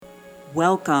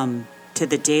Welcome to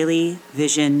the Daily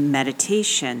Vision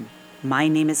Meditation. My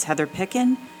name is Heather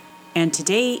Picken, and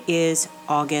today is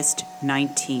August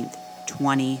 19th,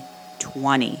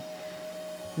 2020.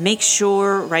 Make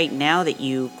sure right now that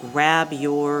you grab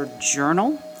your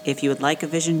journal. If you would like a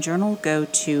vision journal, go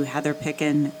to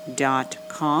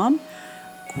heatherpicken.com.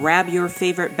 Grab your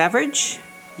favorite beverage.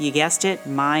 You guessed it,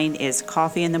 mine is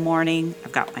coffee in the morning.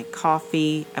 I've got my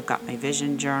coffee, I've got my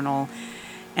vision journal.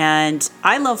 And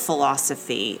I love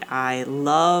philosophy. I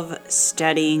love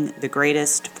studying the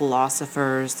greatest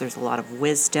philosophers. There's a lot of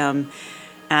wisdom.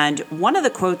 And one of the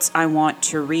quotes I want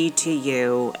to read to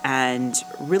you and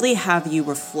really have you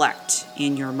reflect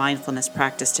in your mindfulness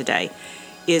practice today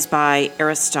is by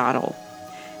Aristotle.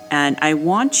 And I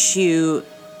want you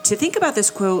to think about this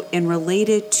quote and relate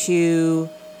it to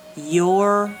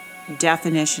your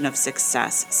definition of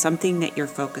success, something that you're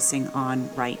focusing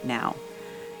on right now.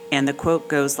 And the quote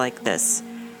goes like this: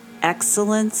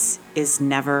 "Excellence is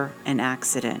never an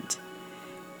accident.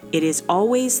 It is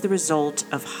always the result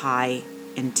of high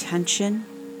intention,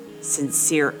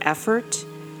 sincere effort,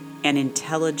 and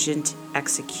intelligent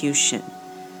execution.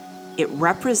 It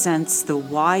represents the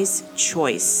wise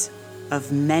choice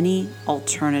of many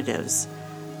alternatives.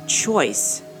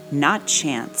 Choice, not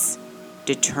chance,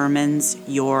 determines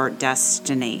your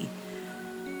destiny."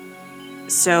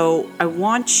 So I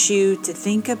want you to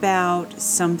think about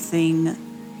something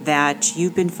that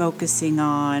you've been focusing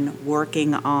on,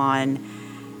 working on,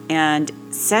 and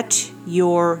set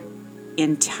your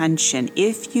intention.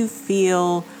 If you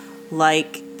feel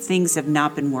like things have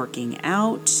not been working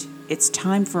out, it's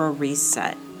time for a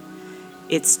reset.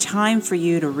 It's time for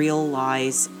you to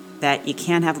realize that you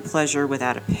can't have a pleasure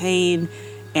without a pain.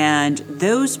 And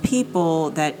those people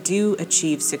that do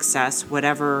achieve success,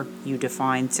 whatever you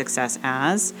define success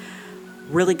as,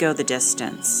 really go the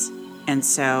distance. And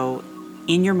so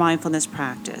in your mindfulness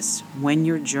practice, when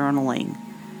you're journaling,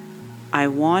 I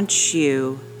want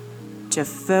you to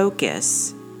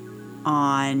focus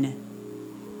on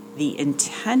the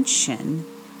intention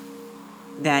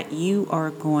that you are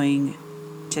going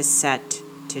to set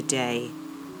today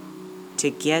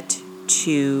to get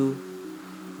to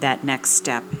that next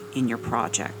step in your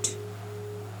project.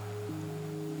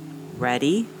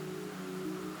 Ready?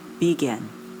 Begin.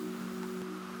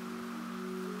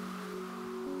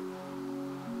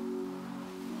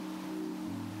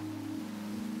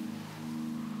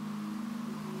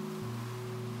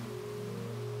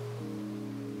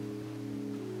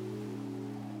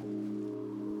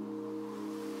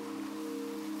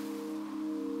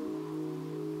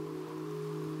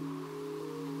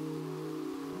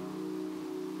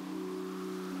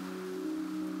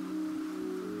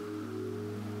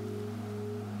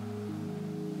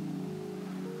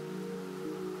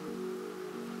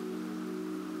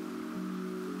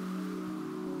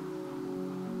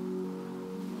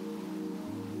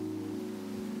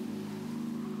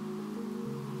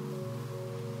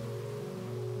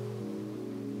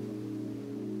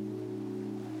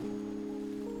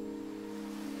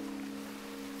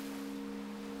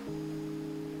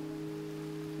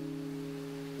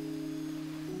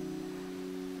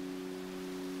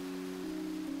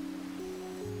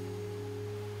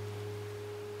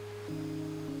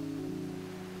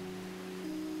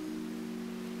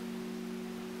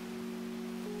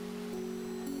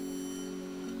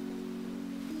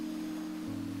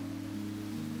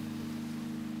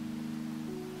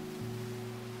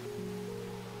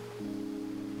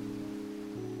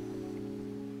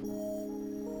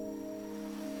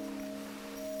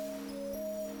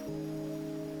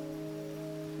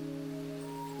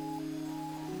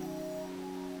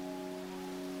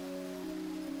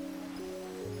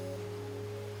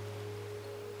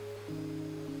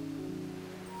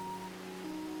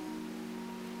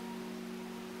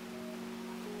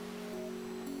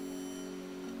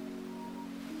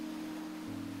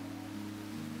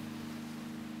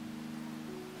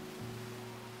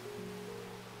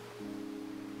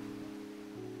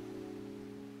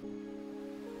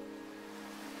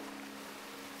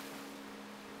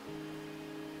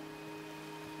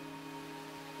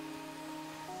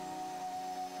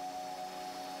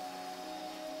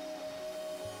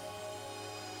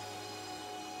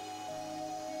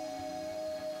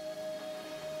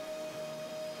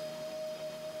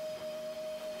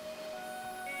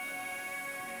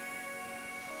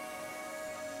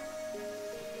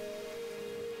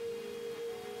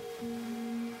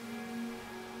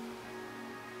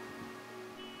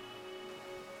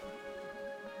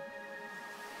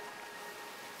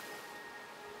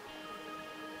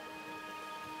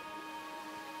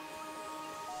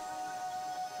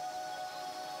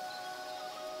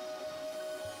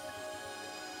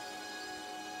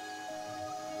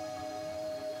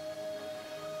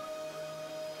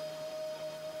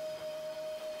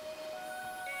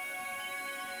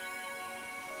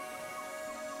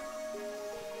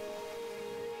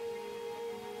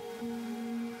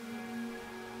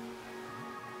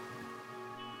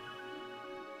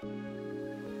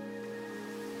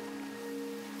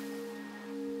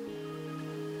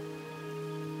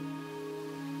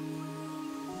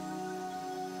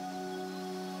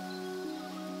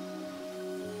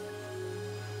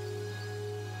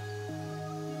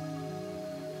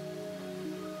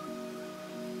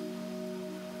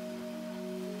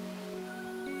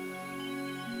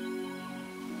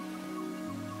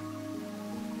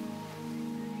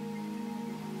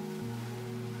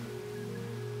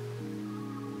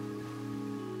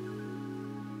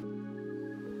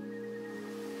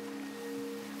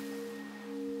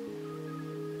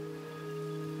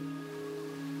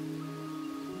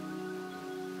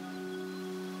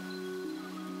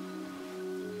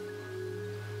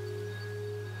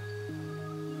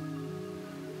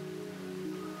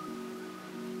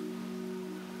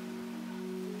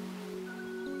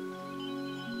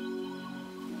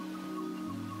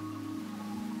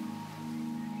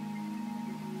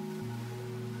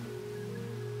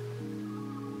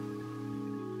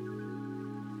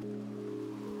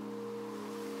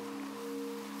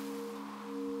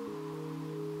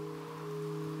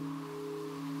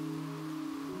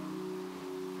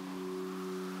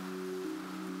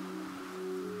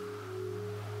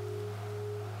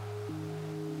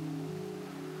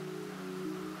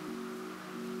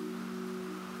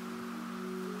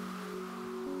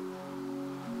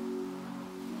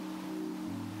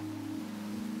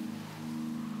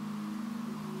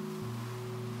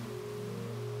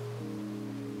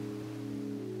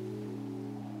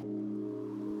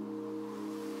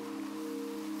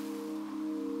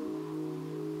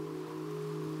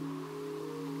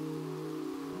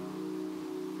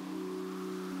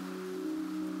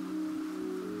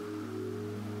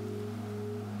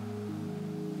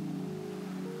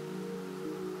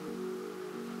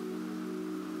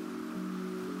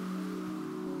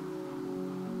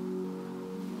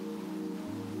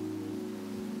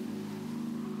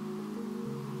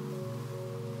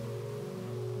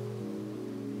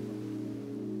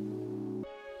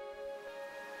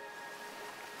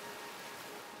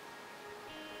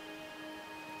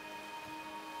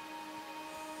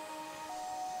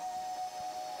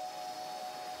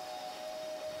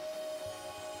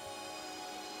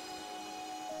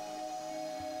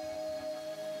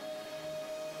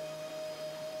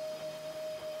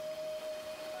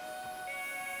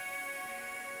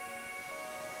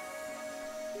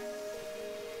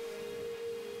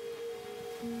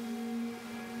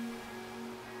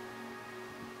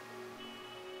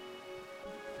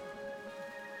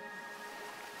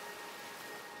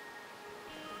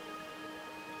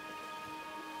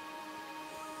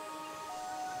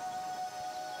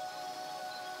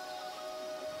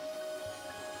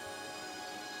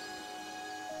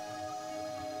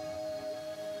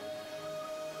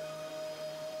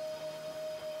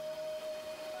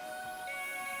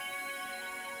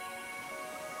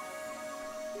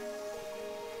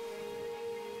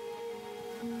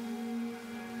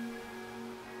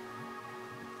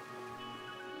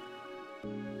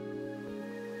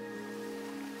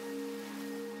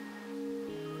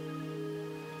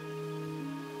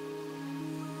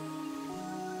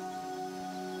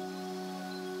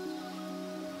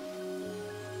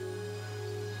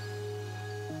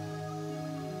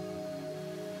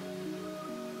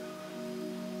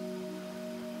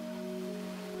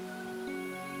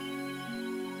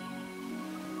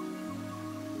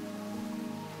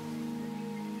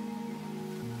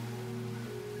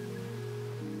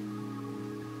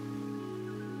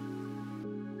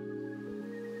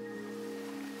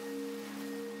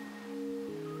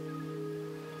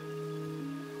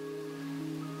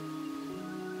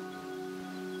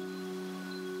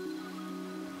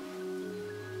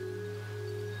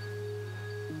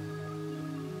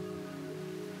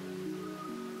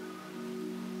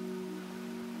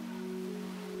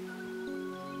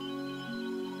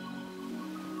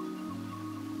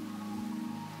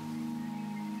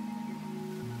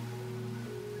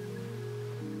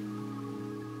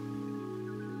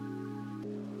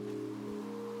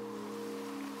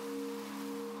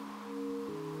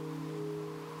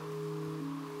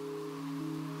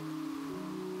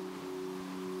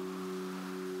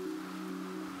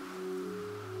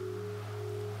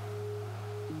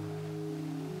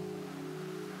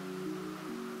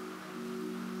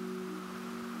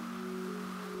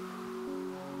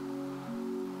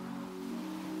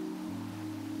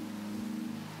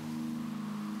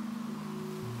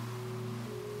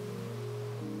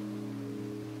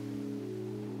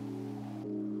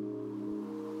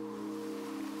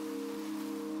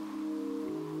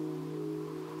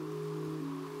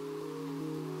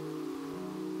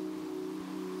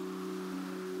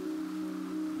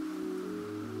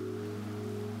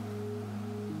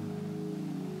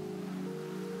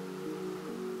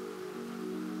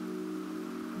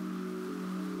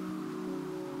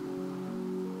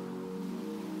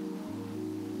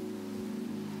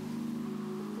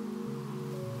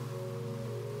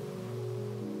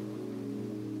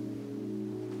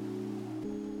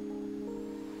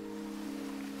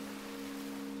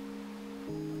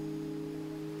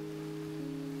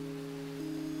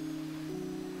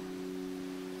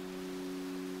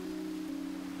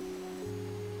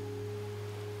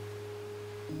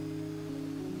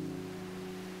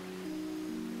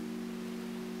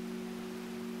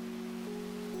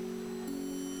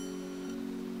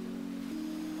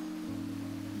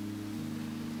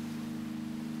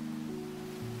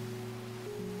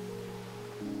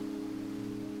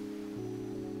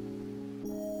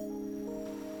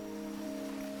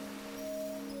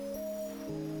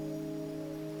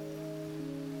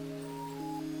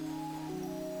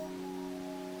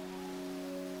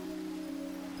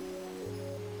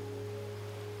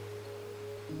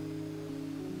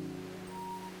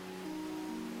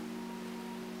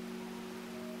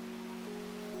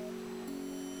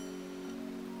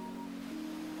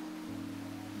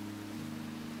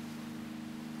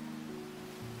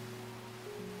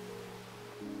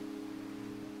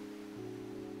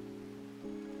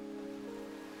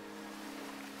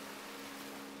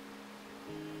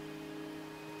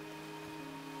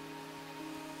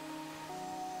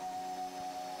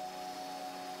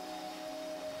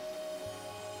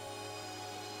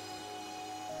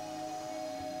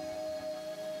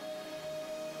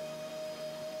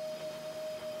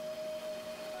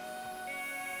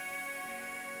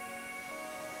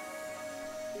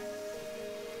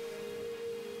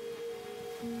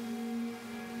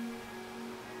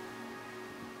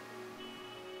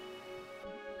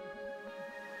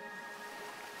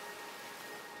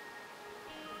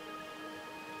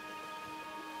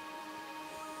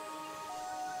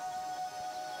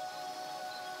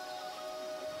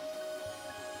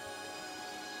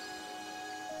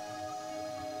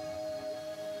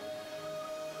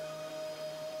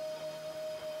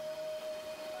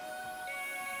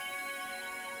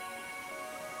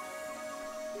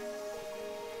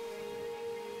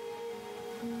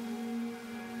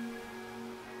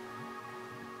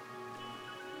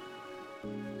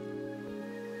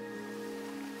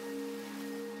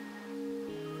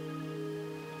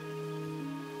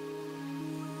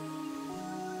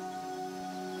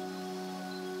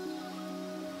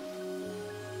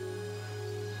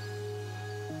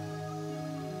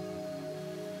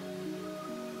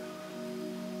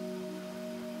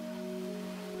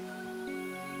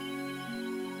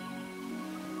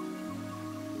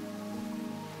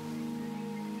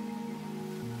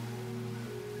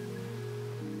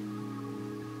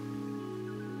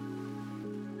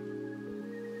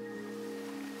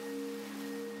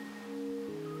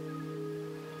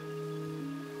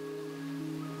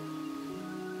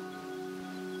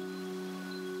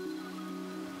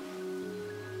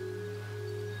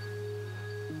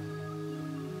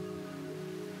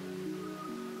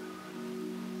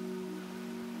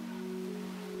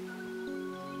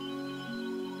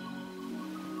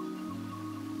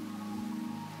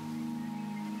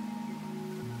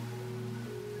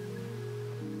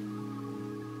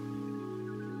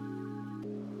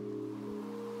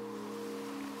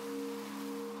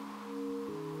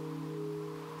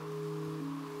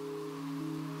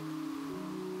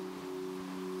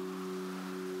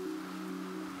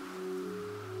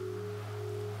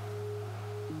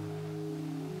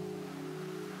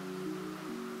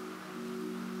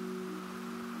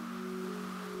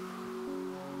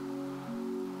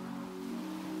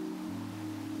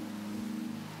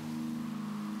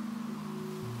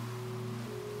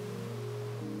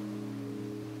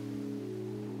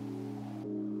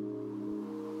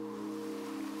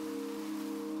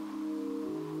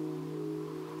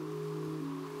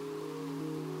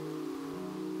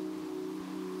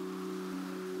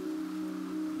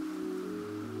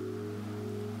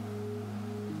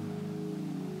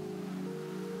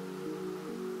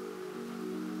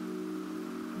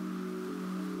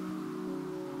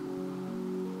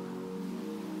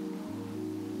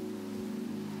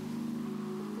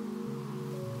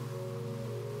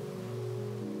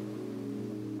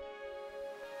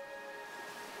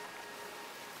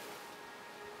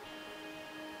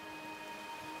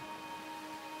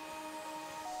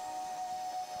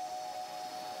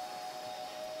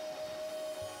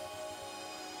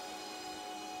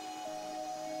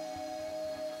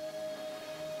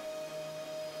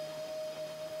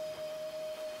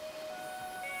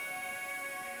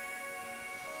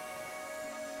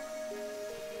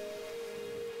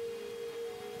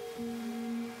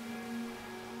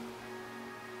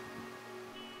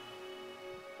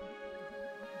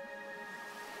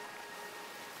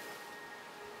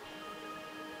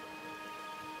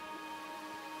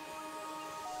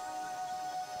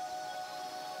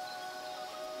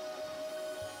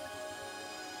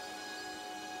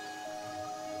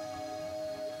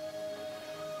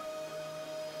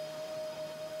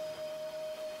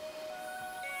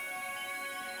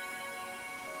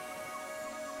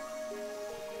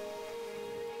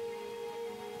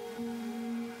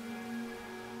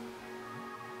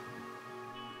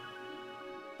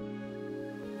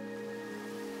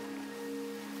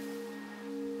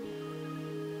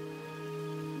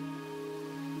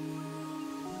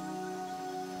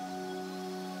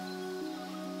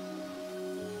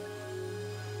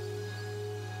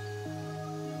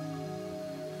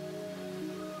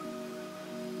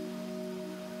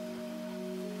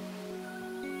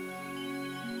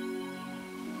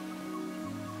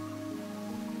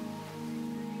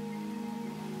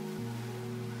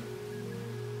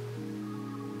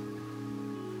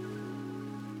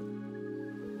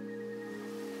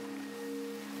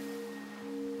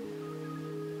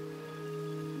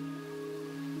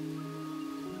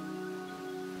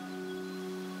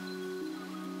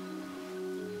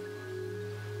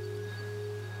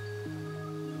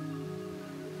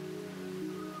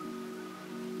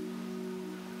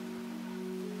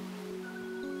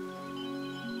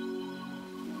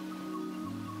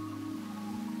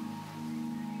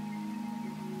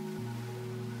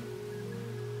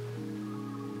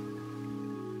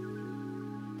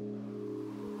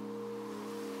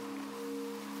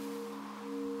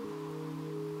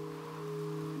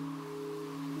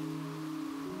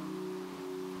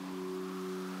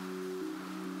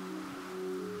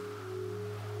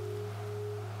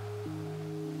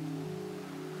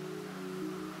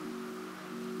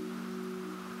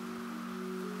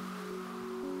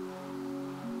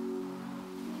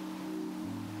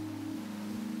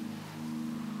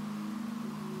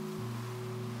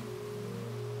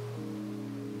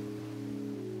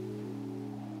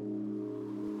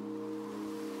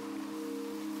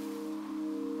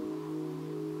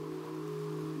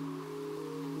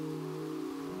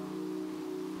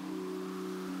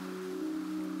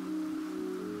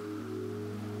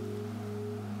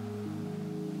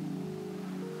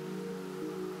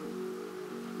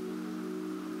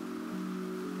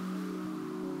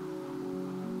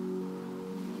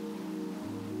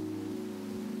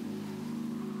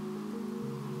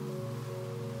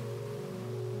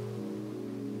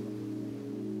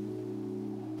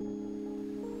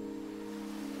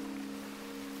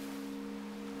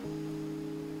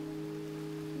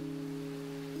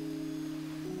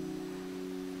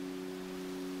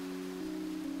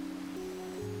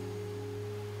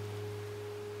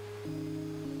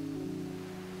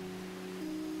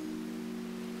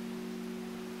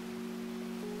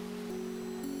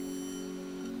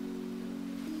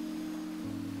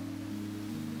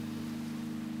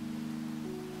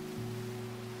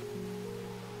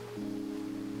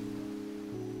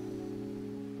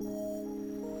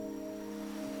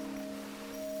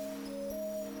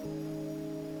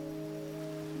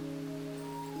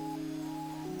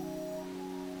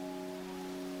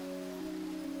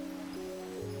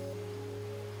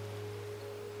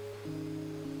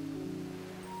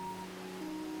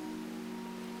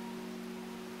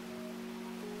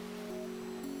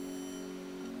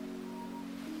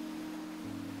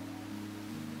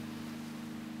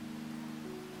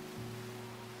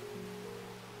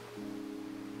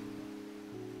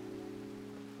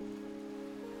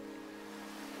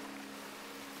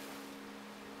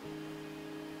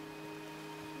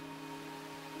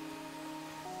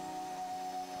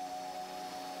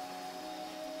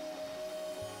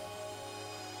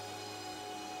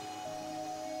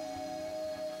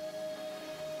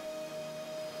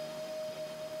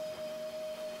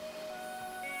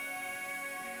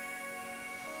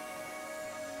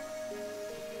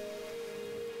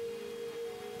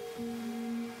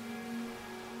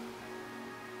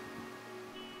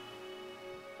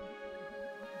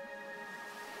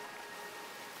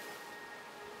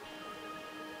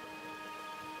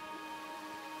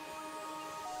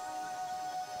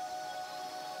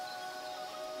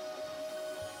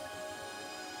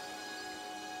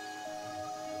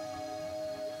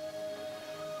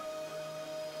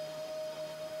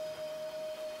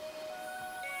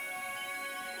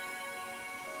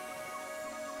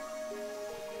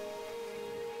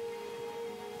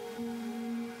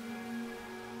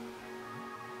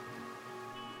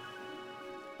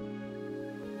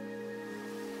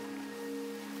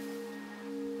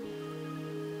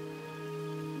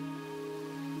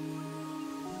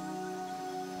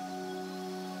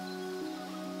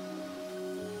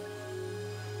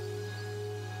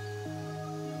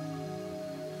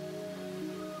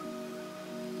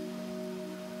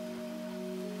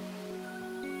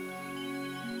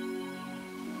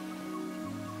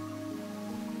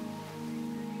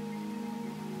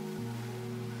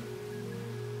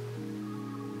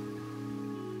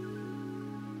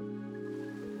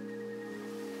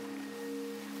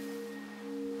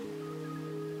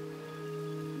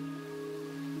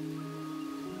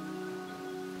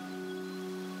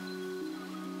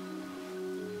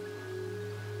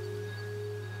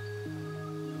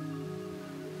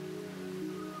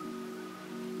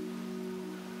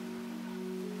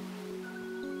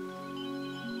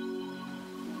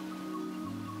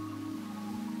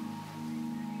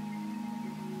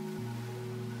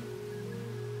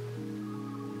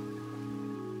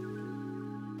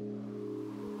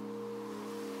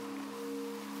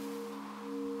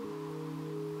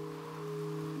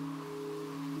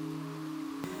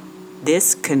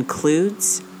 This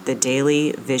concludes the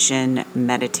Daily Vision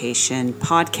Meditation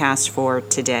podcast for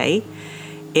today.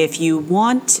 If you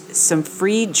want some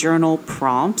free journal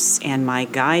prompts and my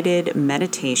guided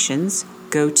meditations,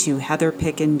 go to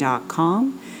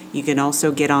heatherpicken.com. You can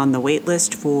also get on the wait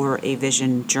list for a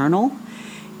vision journal.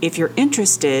 If you're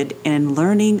interested in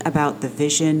learning about the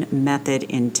Vision Method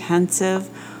Intensive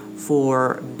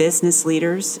for business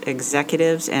leaders,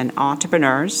 executives, and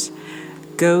entrepreneurs,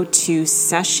 go to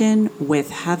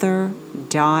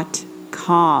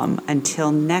sessionwithheather.com.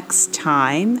 Until next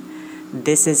time,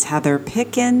 this is Heather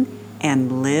Picken,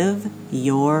 and live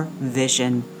your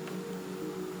vision.